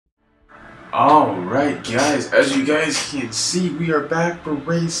Alright guys, as you guys can see, we are back for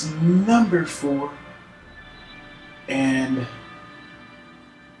race number 4. And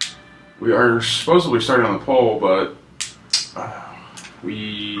we are supposedly starting on the pole, but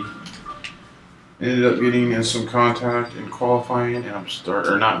we ended up getting in some contact in qualifying, and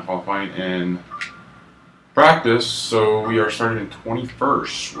not in qualifying, in practice, so we are starting in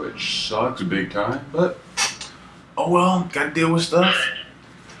 21st, which sucks big time, but oh well, gotta deal with stuff.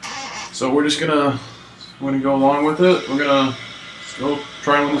 So we're just gonna go along with it. We're gonna go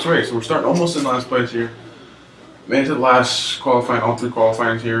try and win this race. So we're starting almost in last place here. Made it to the last qualifying, all 3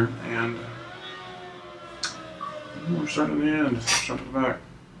 qualifyings here, and we're starting at the end, starting at the back.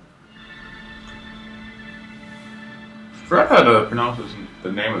 I forgot how to pronounce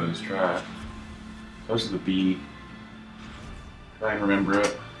the name of this track. This is the B. Try and remember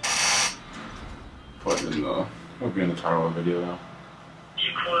it. Put it in the, it'll be in the title of the video though.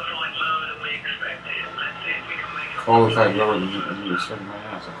 You qualified lower than we expected. Let's see if we can make it. Qualified lower than you expected, my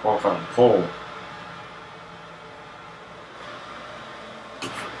ass. I qualified on pole.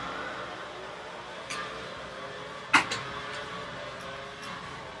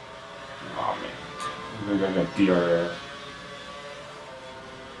 Oh man. I think I got DRS.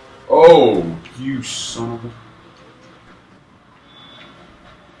 Oh, you son of a...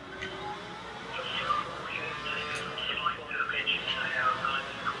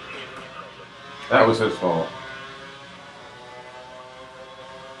 That was his fault.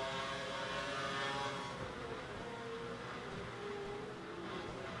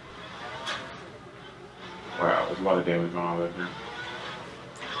 Wow, there's a lot of damage going on back here.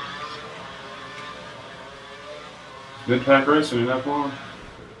 Good track racing in that long.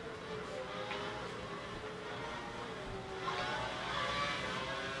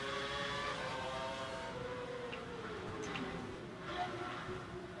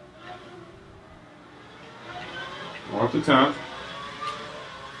 Off the 10th.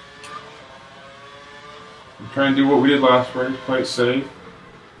 I'm trying to do what we did last race, play it safe,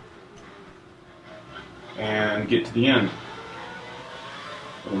 and get to the end.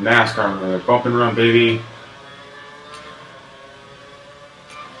 Little NASCAR over there, bump and run, baby.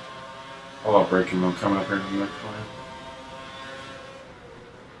 I love braking when I'm coming up here in the next corner.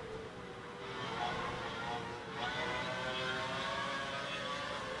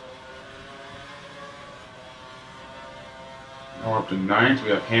 Now we're up to 9th. We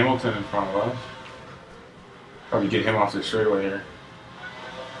have Hamilton in front of us. Probably get him off the straightaway here.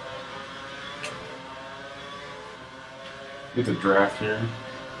 Get the draft here.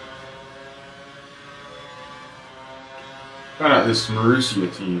 Found out this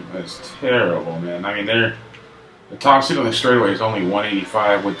Marussia team is terrible, man. I mean, the top speed on the straightaway is only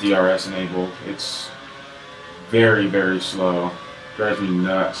 185 with DRS enabled. It's very, very slow. Drives me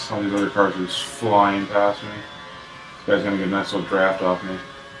nuts. All these other cars are just flying past me. This guy's gonna get a nice little draft off me.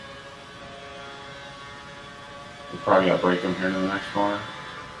 We'll probably gotta break him here in the next corner.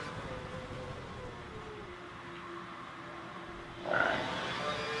 Alright.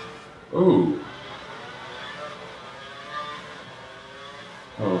 Ooh.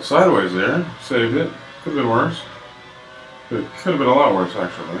 Oh, sideways there. Saved it. Could have been worse. Could have been a lot worse,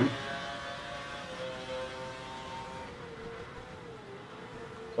 actually.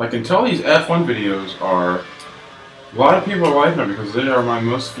 I can tell these F1 videos are... A lot of people are liking them because they are my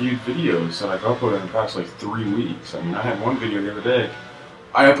most viewed videos that I've uploaded in the past like 3 weeks. I mean, I had one video the other day.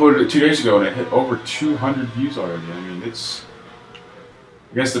 I uploaded it 2 days ago and it hit over 200 views already. I mean, it's...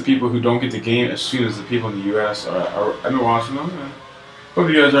 I guess the people who don't get the game as soon as the people in the US are I've been watching them. And hope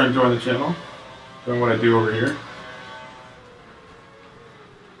you guys are enjoying the channel. Doing what I do over here.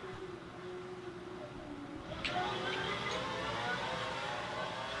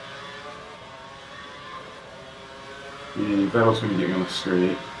 The Vettel's going to get me on the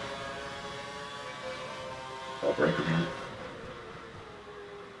straight. I'll break him here.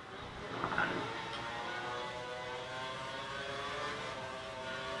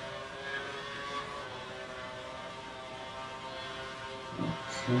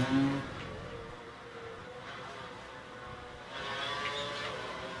 Okay.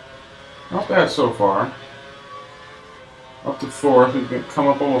 Not bad so far. Up to 4th, we've come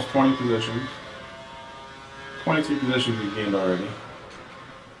up almost 20 positions. 23 positions we gained already.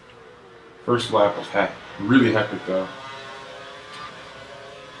 First lap was really hectic though.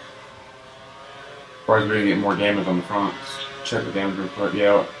 Probably going to get more damage on the front. Let's check the damage report.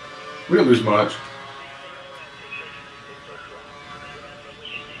 Yeah, we didn't lose much.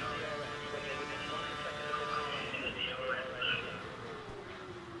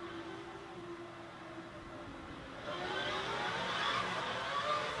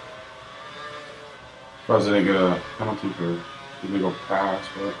 Surprised I didn't get a penalty for illegal pass,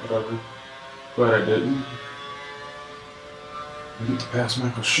 but whatever. Glad I didn't. I get to pass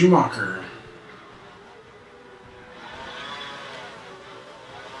Michael Schumacher.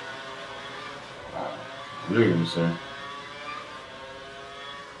 Wow. Really gonna say.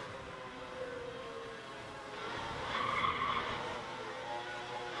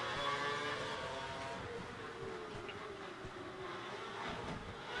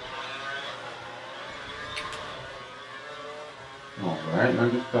 Alright, now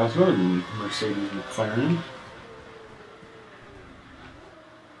get past another Mercedes McLaren.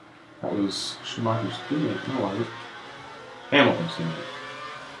 That was Schumacher's teammate. No, was it? Hamilton's teammate.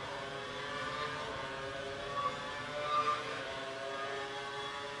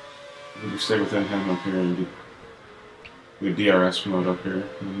 We'll just stay within him up here and get the DRS mode up here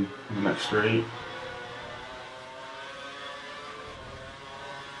in the next straight.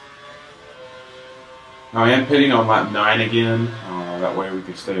 Now I am pitting on lap 9 again. That way we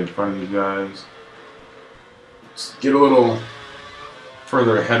can stay in front of these guys. Just get a little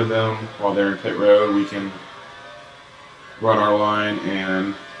further ahead of them while they're in pit road. We can run our line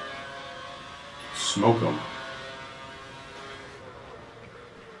and smoke them.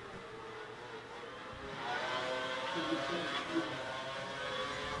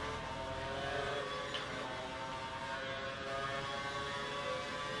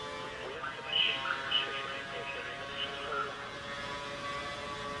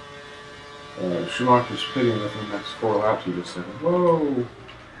 Schumacher's pitting within the next 4 laps, he just said, whoa!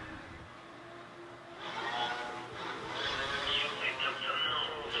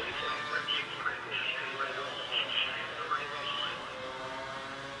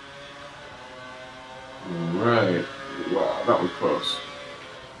 Alright, wow, that was close.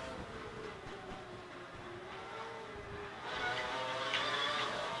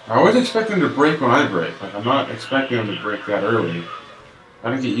 I always expect them to brake when I brake. Like, I'm not expecting them to brake that early.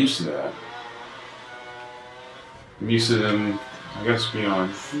 I don't get used to that. I'm used to them, I guess, being on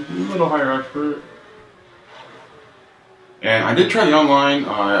a little higher expert. And I did try the online.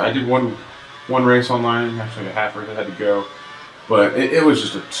 I did one race online, actually a half race I had to go. But it was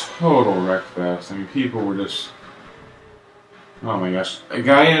just a total wreck fest. I mean, people were just, oh my gosh. A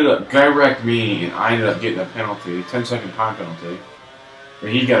guy wrecked me, and I ended up getting a penalty, 10-second time penalty.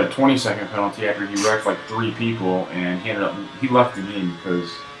 But he got a 20-second penalty after he wrecked like 3 people, and he left the game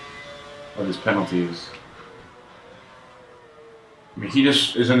because of his penalties. I mean, he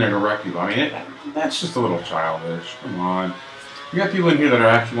just is in there to wreck people. I mean, that's just a little childish. Come on. You got people in here that are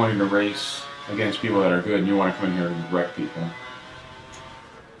actually wanting to race against people that are good, and you want to come in here and wreck people.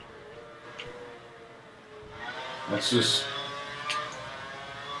 That's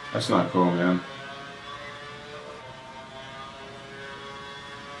not cool, man.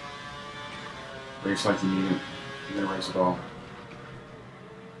 Race like you need it. You didn't race at all.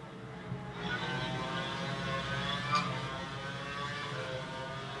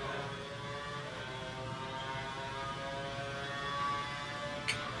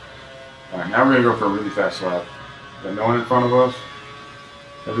 Alright, now we're going to go for a really fast lap. Got no one in front of us.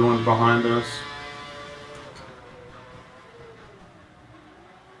 Everyone's behind us.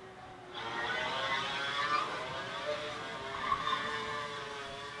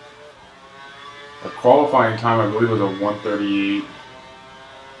 The qualifying time, I believe, was a 1:38.8,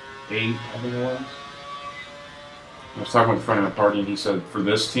 I think it was. I was talking with a friend in the party, and he said for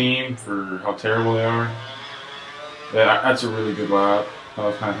this team, for how terrible they are, that's a really good lap. I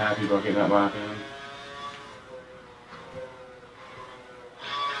was kind of happy about getting that lap in.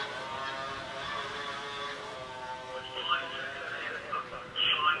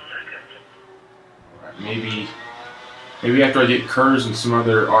 Alright, maybe after I get curves and some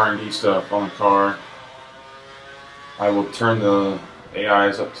other R&D stuff on the car, I will turn the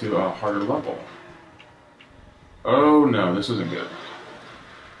AIs up to a harder level. Oh no, this isn't good.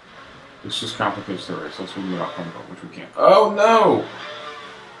 This just complicates the race. Let's move it out, which we can't. Oh no!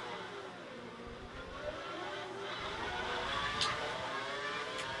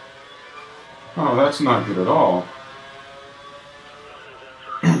 Oh, that's not good at all.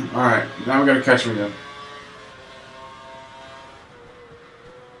 Alright, now we gotta catch him again.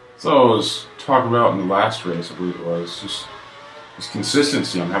 So I was talking about in the last race, I believe it was, just this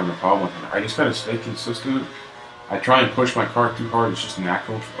consistency I'm having a problem with. I just gotta stay consistent. I try and push my car too hard. It's just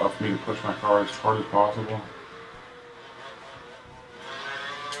natural for me to push my car as hard as possible.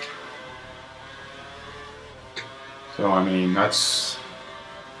 So, I mean, that's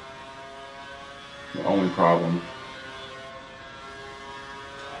the only problem.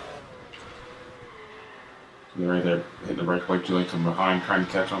 They're right there hitting the brake like too late from behind, trying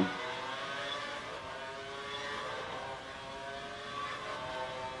to catch them.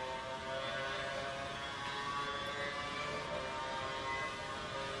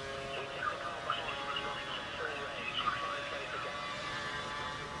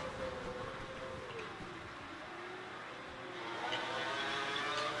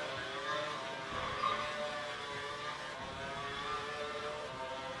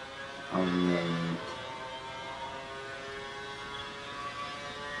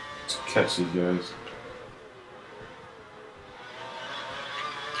 to catch these guys.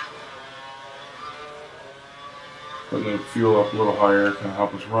 Putting the fuel up a little higher can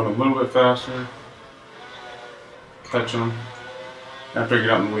help us run a little bit faster. Catch them. After I get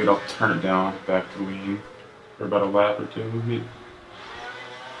out in the lead, I'll turn it down back to lean for about a lap or two.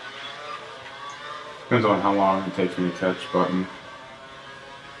 Depends on how long it takes me to catch button.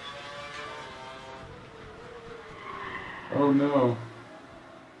 Oh no.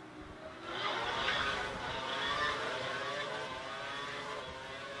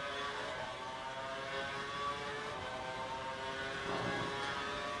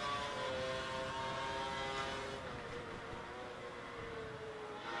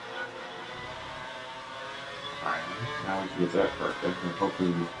 Alright, now we can get that perfect and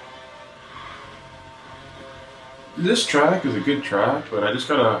hopefully. This track is a good track, but I just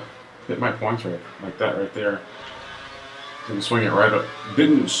gotta hit my points right, like that right there. Didn't swing it right up.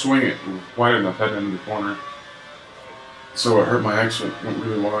 Didn't swing it wide enough heading into the corner, so it hurt my exit. Went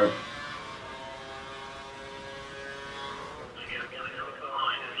really wide.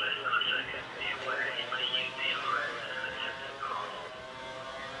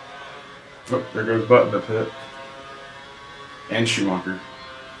 Oh, there goes Button to pit, and Schumacher.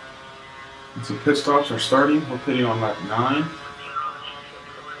 And so pit stops are starting. We're pitting on lap 9.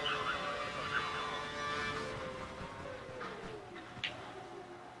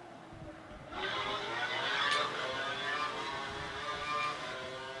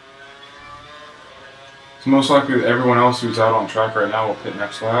 So most likely everyone else who's out on track right now will pit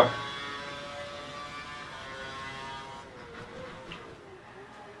next lap.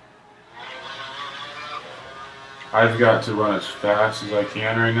 I've got to run as fast as I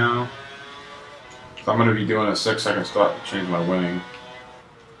can right now. So I'm going to be doing a 6-second stop to change my wing.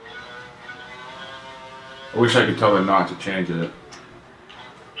 I wish I could tell them not to change it.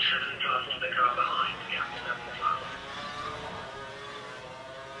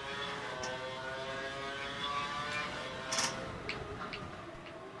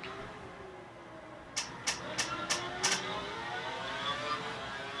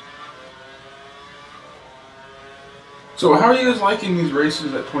 So how are you guys liking these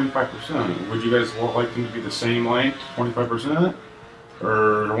races at 25%? Would you guys like them to be the same length, 25%?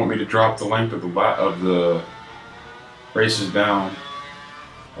 Or want me to drop the length of the races down?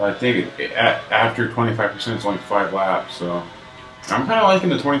 I think after 25% it's only 5 laps, so I'm kind of liking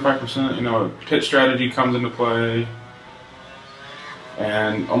the 25%. You know, pit strategy comes into play,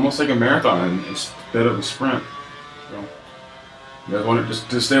 and almost like a marathon instead of a sprint. So, you guys want it just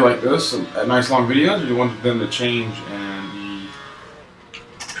to stay like this at nice long videos, or do you want them to change and be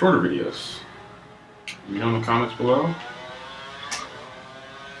shorter videos? Let me know in the comments below.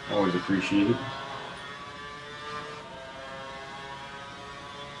 Always appreciated.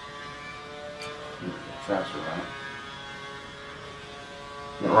 Faster now.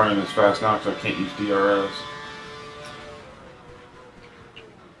 I'm not running as fast now because I can't use DRS.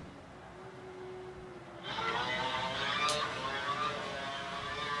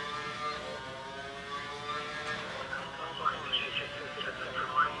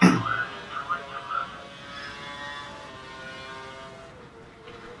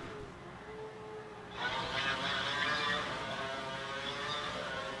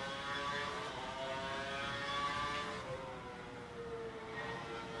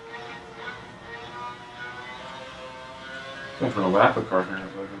 Going for a lap of car here in a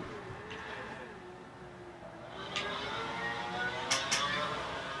second.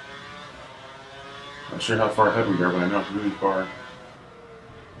 Not sure how far ahead we are, but I know it's really far.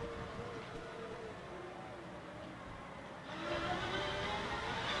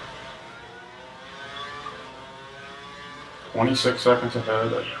 "26 seconds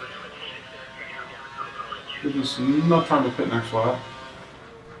ahead. There's just enough time to pit next lap."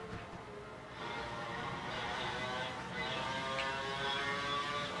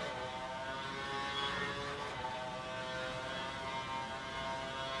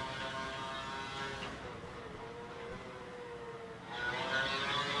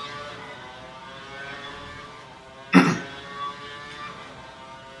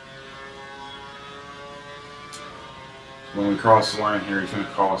 When we cross the line here, he's going to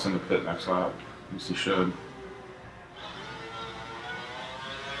call us in the pit next lap. At least he should.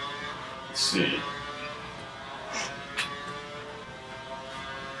 Let's see.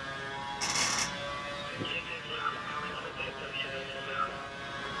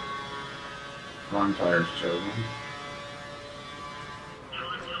 Wrong tires chosen.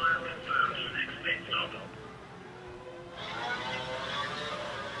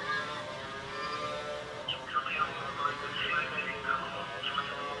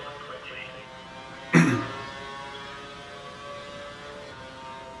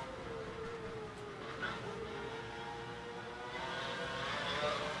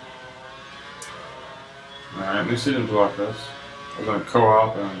 Alright, New Seasons Blocklist. I was on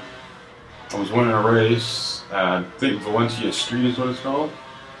co-op and I was winning a race at, I think Valencia Street is what it's called.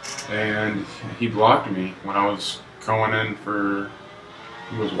 And he blocked me when I was going in for,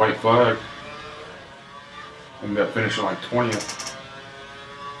 it was white flag. Ended up finishing like 20th.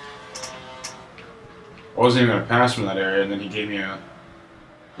 I wasn't even going to pass him in that area, and then he gave me a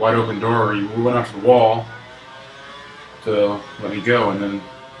wide open door where he went up to the wall to let me go, and then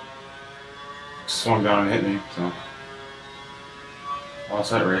swung down and hit me. So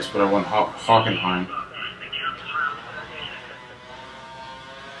lost that race, but I won Hockenheim.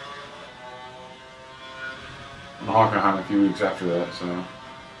 And Hockenheim a few weeks after that, so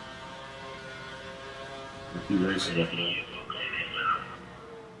a few races after that.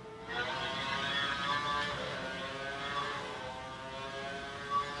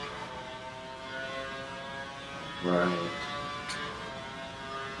 Right.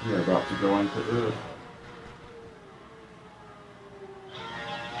 We're about to go into it.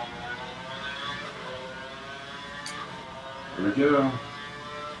 Here we go.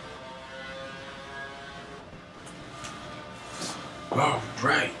 Oh,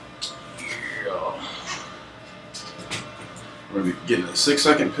 right. Yeah. We're going to be getting a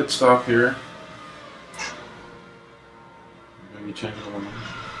 6-second pit stop here. Maybe change it a little.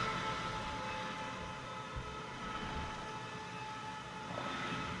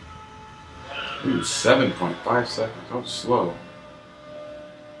 Ooh, 7.5 seconds. That was slow.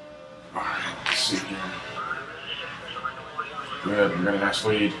 Alright, let's see here. Good, we're got a nice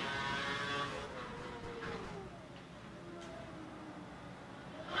lead.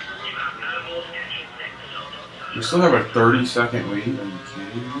 We still have a 30-second lead. Are you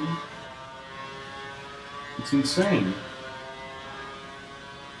kidding me? It's insane.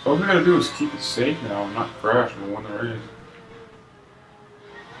 So all we gotta do is keep it safe now and not crash and we'll win the race.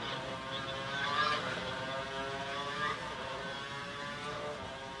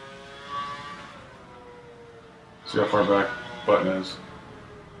 See how far back the button is.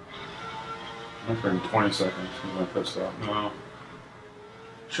 I'm for 20 seconds with my pit stop. No.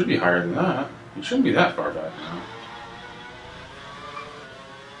 Should be higher than that. It shouldn't be that far back now.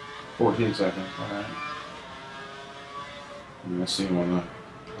 14 seconds, alright. I see him on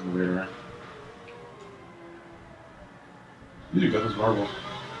the radar. You got those marbles.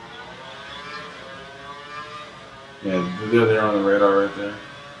 Yeah, they're there on the radar right there.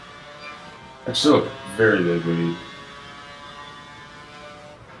 That's still a very big lead.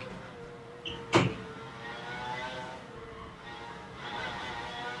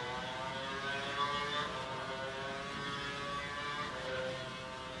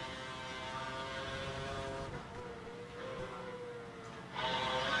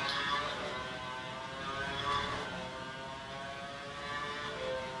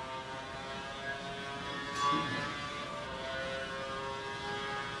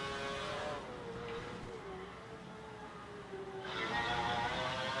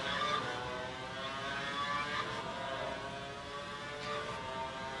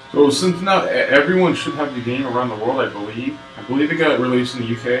 So since now everyone should have the game around the world, I believe. I believe it got released in the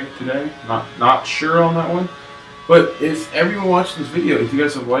UK today. Not sure on that one. But if everyone watched this video, if you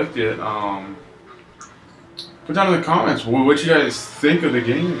guys have liked it, put down in the comments what you guys think of the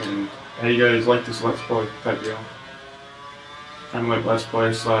game and how you guys like this Let's Play type deal. Kind of like Let's Play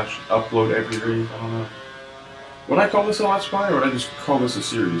 / upload every race. I don't know. Would I call this a Let's Play or would I just call this a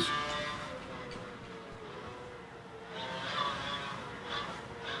series?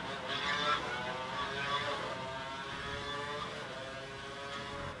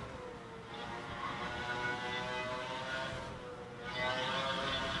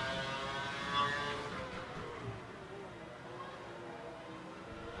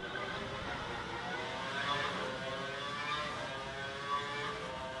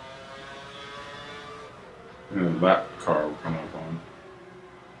 And then that car will come up on.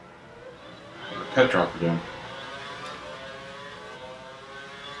 The pet drop again.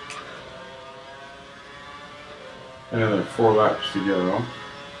 Another 4 laps to go.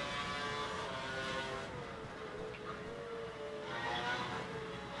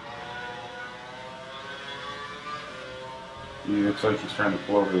 He looks like he's trying to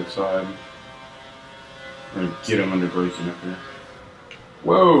pull over to the side. I'm gonna get him under braking up here.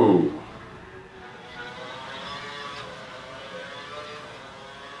 Whoa!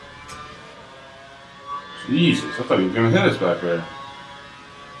 Jesus, I thought he was going to hit us back there.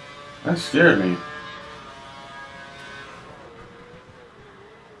 That scared me.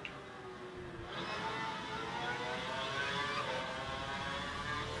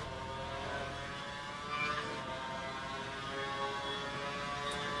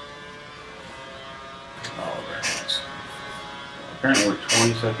 Alright. Apparently we're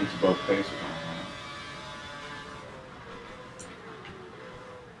 20 seconds above pace or something.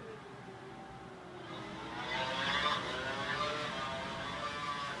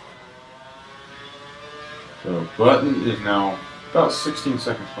 So Button is now about 16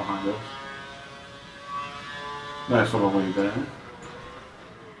 seconds behind us. Nice little lead there.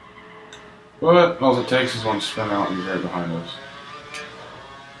 But all it takes is one spin out and he's right behind us.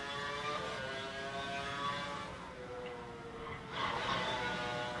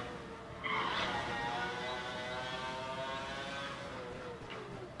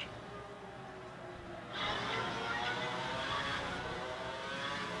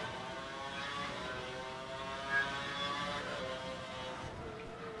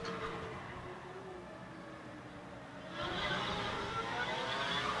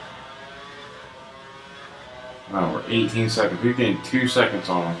 Now we're 18 seconds. We've gained 2 seconds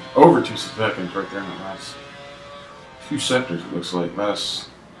on him. Over 2 seconds right there in the last 2 sectors, it looks like. Last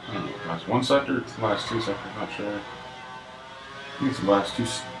 1 sector, last 2 sectors, not sure. I think it's the last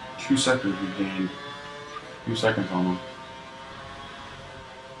two sectors we've gained 2 seconds on him.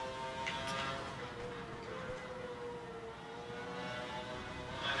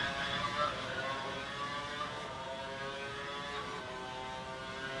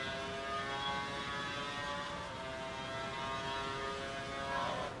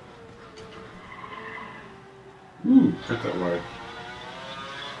 Ooh, cut that wide.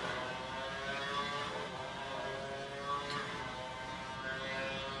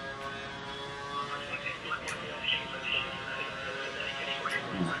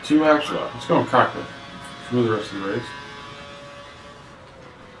 Two laps left. Let's go and cockpit for the rest of the race.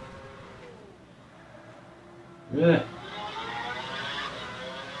 Yeah.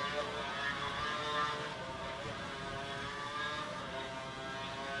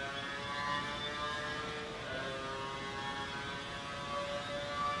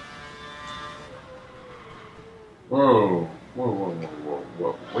 Whoa. Whoa, whoa, whoa, whoa,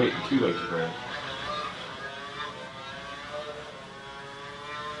 whoa. Wait, 2 legs of red.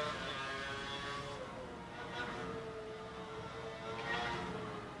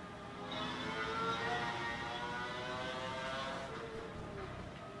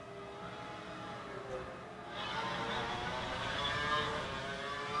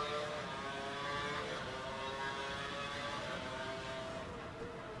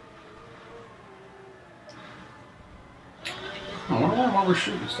 I wonder why we're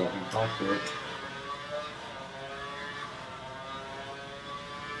shooting stuff in cockpit.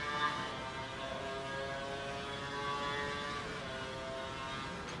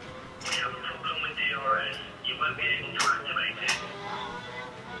 We have a problem with DRS. You won't be able to activate it.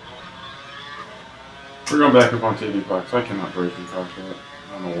 We're going back up on TV box. I cannot break in cockpit.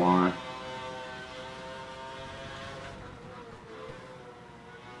 I don't know why.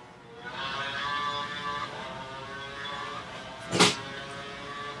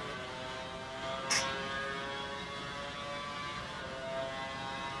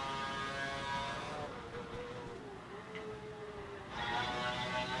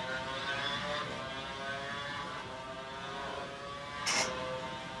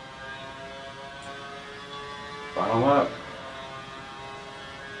 Final lap.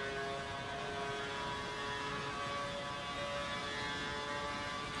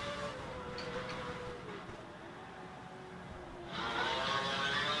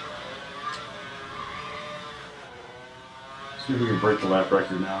 See if we can break the lap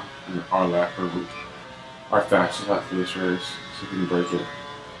record now. Our lap record. Our fastest lap for this race. See if we can break it.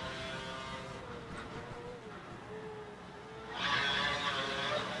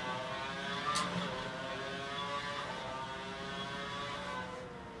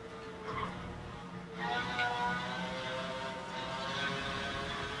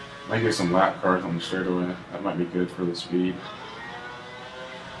 Might get some lap cars on the straightaway. That might be good for the speed.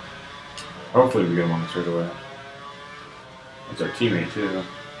 Hopefully we get them on the straightaway. That's our teammate too.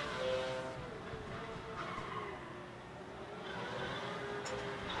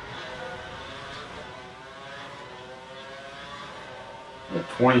 A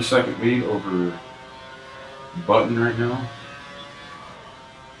 20-second lead over Button right now.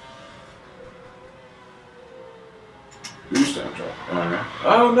 Boost down track.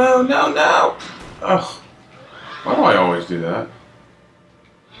 Oh no, no, no! Ugh. Why do I always do that?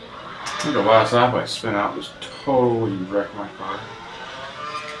 I think the last lap I spin out just totally wrecked my car.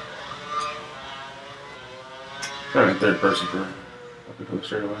 Got in third person for up until the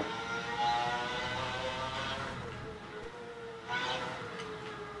straightaway.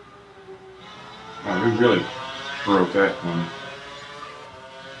 Man, we really broke that one.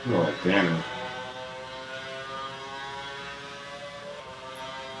 Look at all that damage.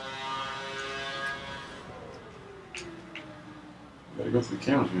 Gotta go through the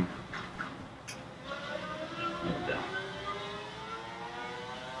cameras here. There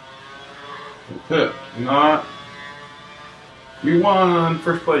we go. Pip, not. We won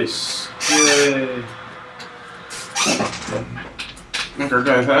first place. Yay! Make our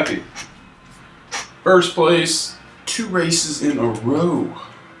guys happy. First place, 2 races in a row.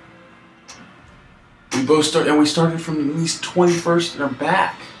 We both we started from at least 21st and are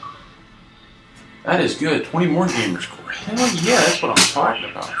back. That is good. 20 more gamer score. Hell yeah, that's what I'm talking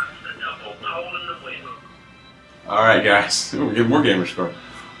about. Alright guys, we're getting more gamer score.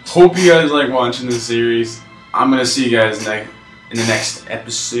 Hope you guys like watching this series. I'm gonna see you guys in the next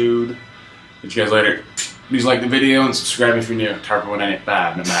episode. Catch you guys later. Please like the video and subscribe if you're new. Tarpon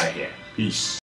 195, no matter here. Peace.